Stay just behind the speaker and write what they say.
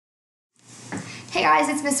guys,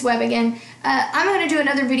 it's Miss Webb again. I'm going to do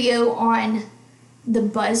another video on the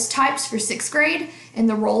buzz types for 6th grade and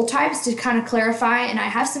the roll types to kind of clarify, and I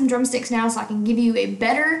have some drumsticks now so I can give you a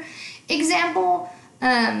better example,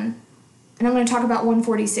 and I'm going to talk about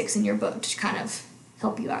 146 in your book to kind of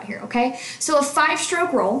help you out here, okay? So a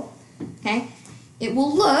 5-stroke roll, okay, it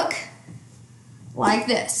will look like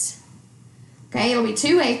this, okay? It'll be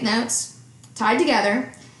 2 eighth notes tied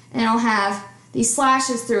together, and it'll have these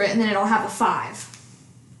slashes through it, and then it'll have a 5,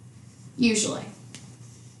 usually.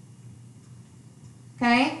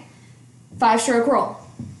 Okay? 5-stroke roll.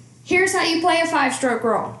 Here's how you play a 5-stroke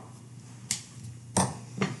roll.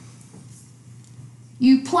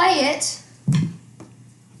 You play it,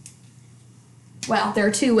 well, there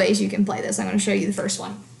are 2 ways you can play this. I'm going to show you the first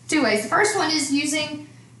one. 2 ways. The first one is using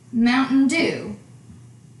Mountain Dew.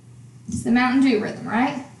 It's the Mountain Dew rhythm,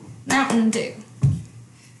 right? Mountain Dew.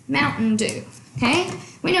 Mountain Dew. Okay?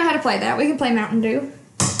 We know how to play that. We can play Mountain Dew.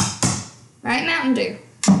 Right? Mountain Dew.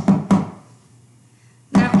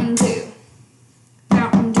 Mountain Dew.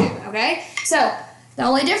 Mountain Dew. Okay? So, the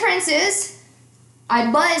only difference is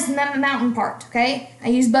I buzz the mountain part. Okay? I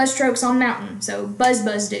use buzz strokes on mountain. So, buzz,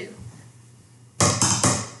 buzz, do.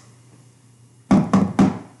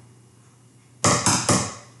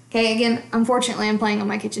 Okay, again, unfortunately, I'm playing on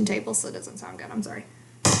my kitchen table, so it doesn't sound good. I'm sorry.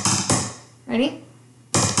 Ready?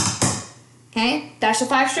 Okay, that's a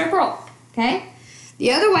 5-stroke roll. Okay?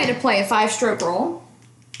 The other way to play a 5-stroke roll,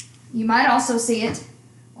 you might also see it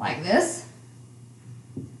like this,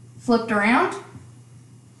 flipped around.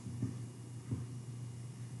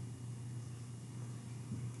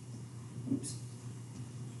 Oops.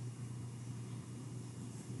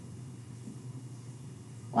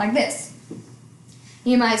 Like this.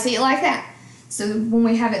 You might see it like that. So when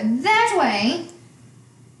we have it that way,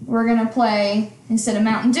 we're going to play, instead of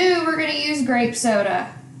Mountain Dew, we're going to use grape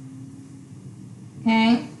soda.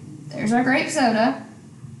 Okay, there's our grape soda.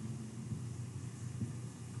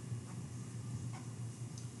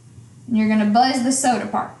 And you're going to buzz the soda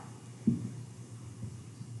part.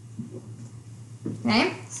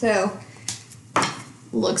 Okay, so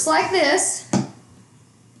looks like this,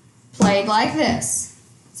 played like this.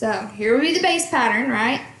 So here would be the bass pattern,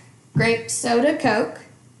 right? Grape soda, Coke.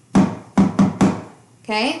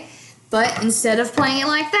 Okay, but instead of playing it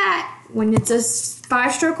like that, when it's a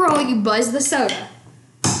 5-stroke roll, you buzz the soda.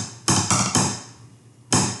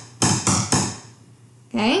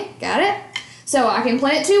 Okay, got it? So I can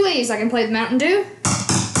play it 2 ways. I can play the Mountain Dew,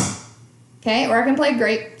 okay, or I can play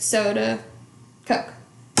grape soda, Coke.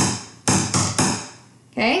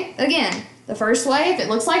 Okay, again, the first way, if it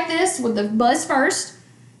looks like this with the buzz first,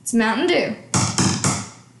 it's Mountain Dew.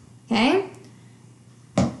 Okay?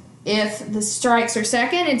 If the strikes are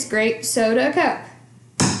second, it's grape soda, Coke.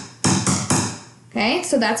 Okay,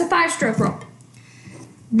 so that's a 5-stroke roll.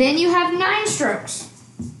 Then you have 9 strokes.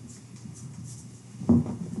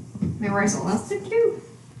 Let me erase all else to do.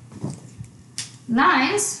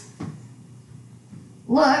 9s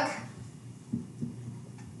look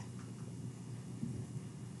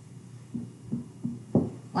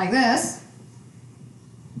like this.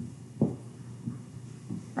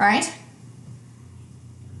 Right?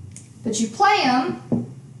 But you play them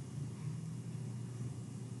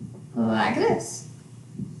like this.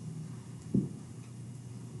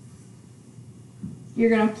 You're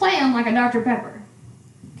going to play them like a Dr. Pepper.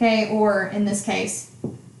 Okay, or in this case,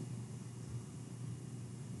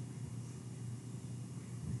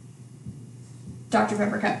 Dr.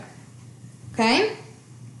 Pepper Coke. Okay?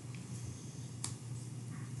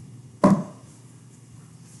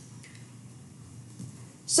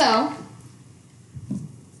 So,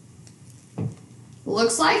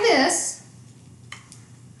 looks like this.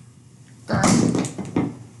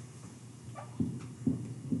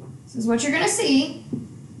 This is what you're going to see.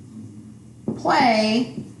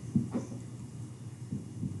 Play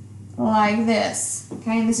like this.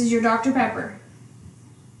 Okay, and this is your Dr. Pepper.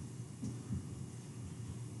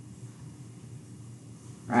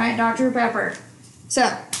 Right, Dr. Pepper.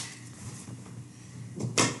 So,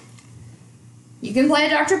 you can play a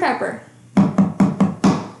Dr. Pepper.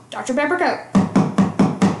 Dr. Pepper Coke.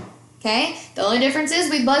 Okay? The only difference is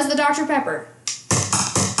we buzz the Dr. Pepper.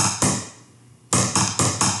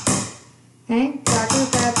 Okay? Dr.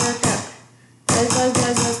 Pepper Coke. Buzz, buzz,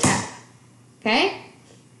 buzz, buzz, tap. Okay?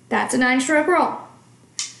 That's a 9-stroke roll.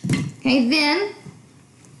 Okay, then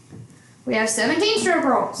we have 17-stroke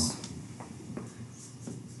rolls.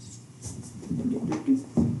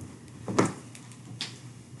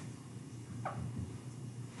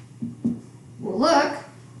 Will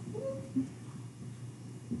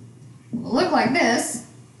look like this.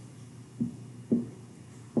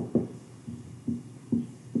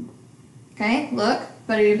 Okay, look,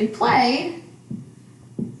 but it'll be played.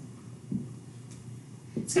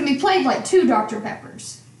 It's going to be played like 2 Dr.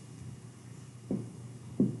 Peppers.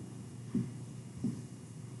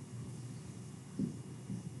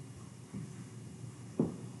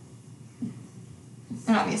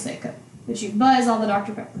 And obviously a Coke, but you buzz all the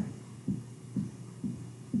Dr. Pepper.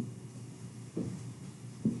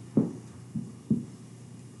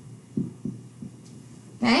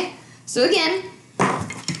 Okay, so again,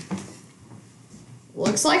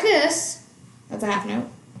 looks like this. That's a half note.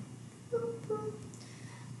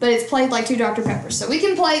 But it's played like 2 Dr. Peppers. So we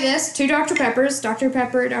can play this, 2 Dr. Peppers, Dr.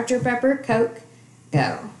 Pepper, Coke,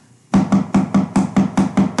 go.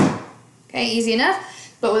 Okay, easy enough.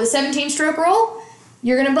 But with a 17-stroke roll,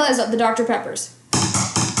 you're going to buzz up the Dr. Peppers.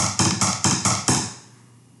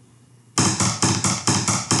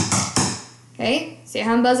 Okay, see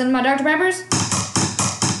how I'm buzzing my Dr. Peppers?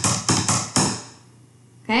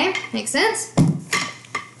 Okay, makes sense?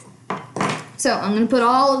 So I'm going to put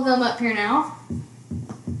all of them up here now.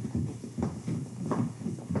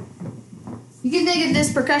 You can think of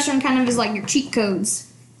this percussion kind of as like your cheat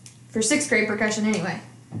codes for 6th grade percussion anyway.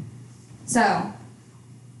 So,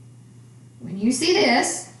 when you see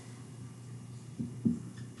this,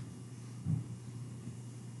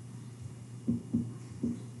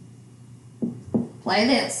 play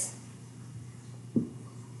this.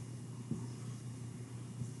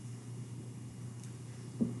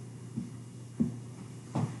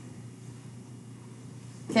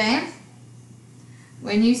 Okay?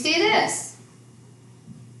 When you see this,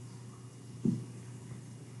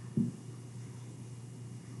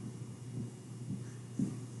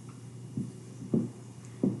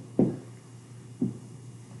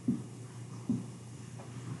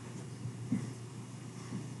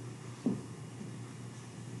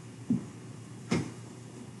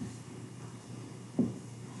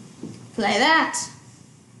 play that.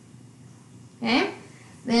 Okay?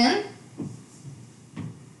 Then,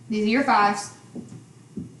 these are your 5s.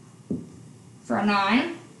 For a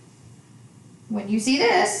 9, when you see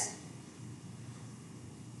this,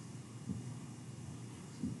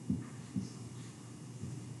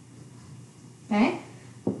 okay,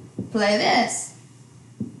 play this.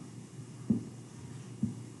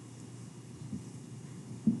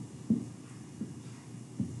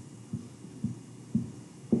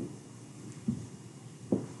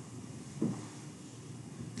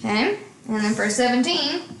 Okay, and then for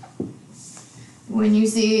 17, when you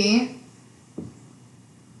see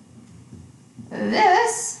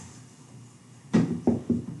this,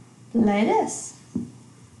 play this.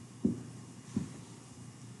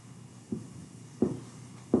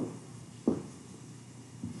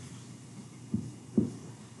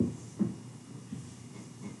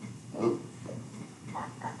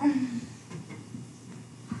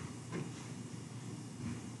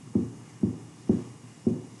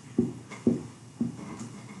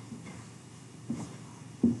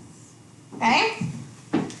 Okay,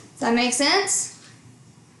 does that make sense?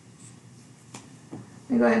 Let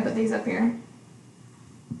me go ahead and put these up here.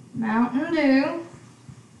 Mountain Dew,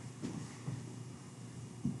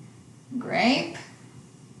 grape,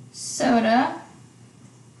 soda,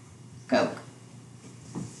 Coke,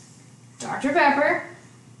 Dr. Pepper,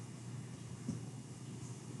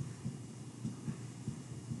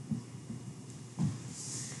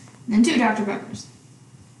 and 2 Dr. Peppers.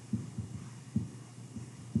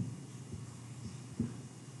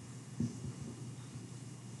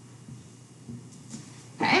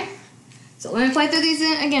 Okay, so let me play through these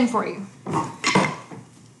again for you.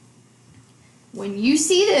 When you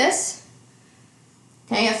see this,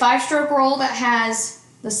 okay, a 5-stroke roll that has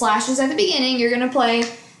the slashes at the beginning, you're going to play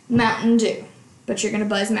Mountain Dew, but you're going to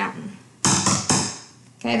buzz Mountain.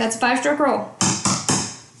 Okay, that's a 5-stroke roll.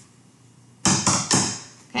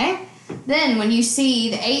 Okay, then when you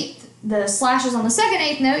see the slashes on the second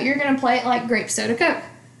 8th note, you're going to play it like grape, soda, Coke.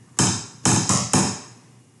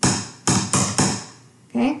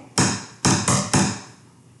 Okay.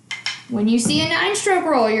 When you see a 9-stroke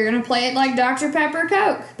roll, you're going to play it like Dr. Pepper,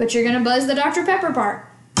 Coke, but you're going to buzz the Dr. Pepper part.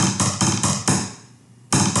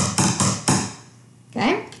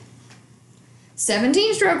 Okay.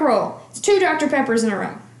 17-stroke roll. It's 2 Dr. Peppers in a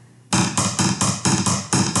row.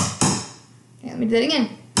 Okay, let me do that again.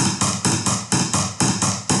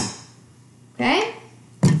 Okay.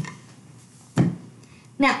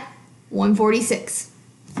 Now, 146.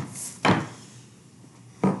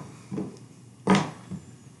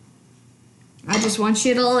 I just want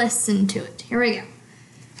you to listen to it. Here we go.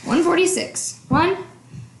 146. 1,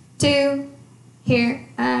 2, here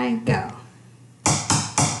I go.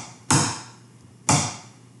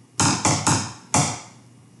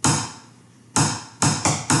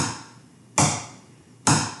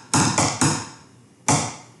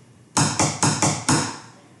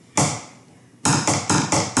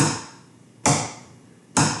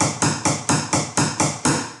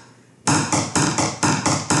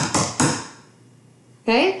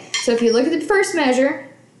 Okay, so if you look at the first measure,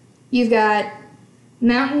 you've got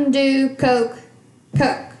Mountain Dew, Coke,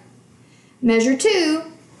 Coke. Measure 2,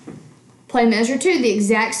 play measure 2 the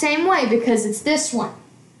exact same way because it's this one.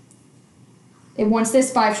 It wants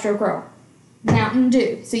this 5-stroke roll. Mountain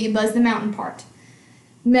Dew, so you buzz the mountain part.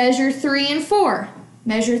 Measure 3 and 4.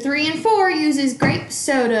 Measure 3 and 4 uses grape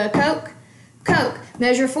soda, Coke, Coke.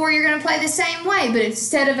 Measure 4 you're going to play the same way, but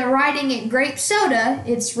instead of writing it grape soda,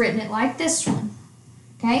 it's written it like this one.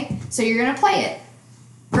 Okay, so you're going to play it.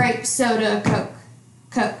 Grape soda, Coke,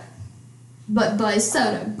 Coke. But buzz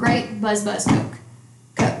soda, grape, buzz, buzz, Coke,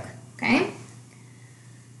 Coke. Okay?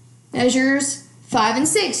 Measures 5 and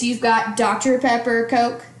 6, you've got Dr. Pepper,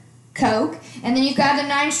 Coke, Coke, and then you've got the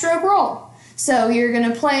 9-stroke roll. So you're going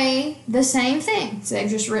to play the same thing. So they've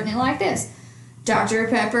just written it like this. Dr.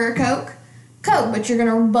 Pepper, Coke, Coke. But you're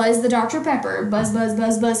going to buzz the Dr. Pepper. Buzz, buzz,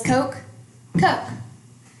 buzz, buzz, Coke, Coke.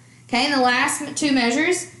 Okay, and the last 2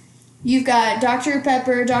 measures, you've got Dr.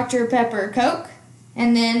 Pepper, Coke.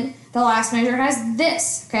 And then the last measure has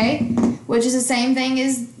this, okay? Which is the same thing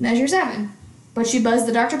as measure 7. But you buzz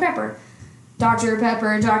the Dr. Pepper. Dr.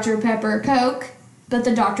 Pepper, Coke. But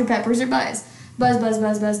the Dr. Peppers are buzz. Buzz, buzz,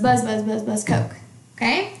 buzz, buzz, buzz, buzz, buzz, buzz, Coke.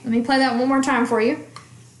 Okay? Let me play that one more time for you.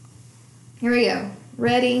 Here we go.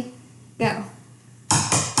 Ready, go.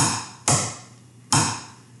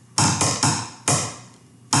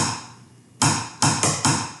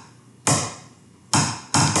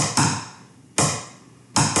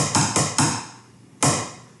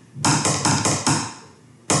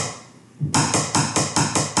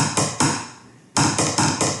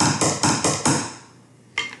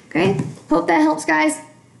 Okay, hope that helps, guys.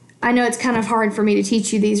 I know it's kind of hard for me to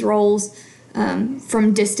teach you these rolls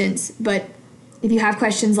from distance, but if you have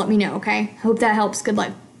questions, let me know, okay? Hope that helps. Good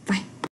luck.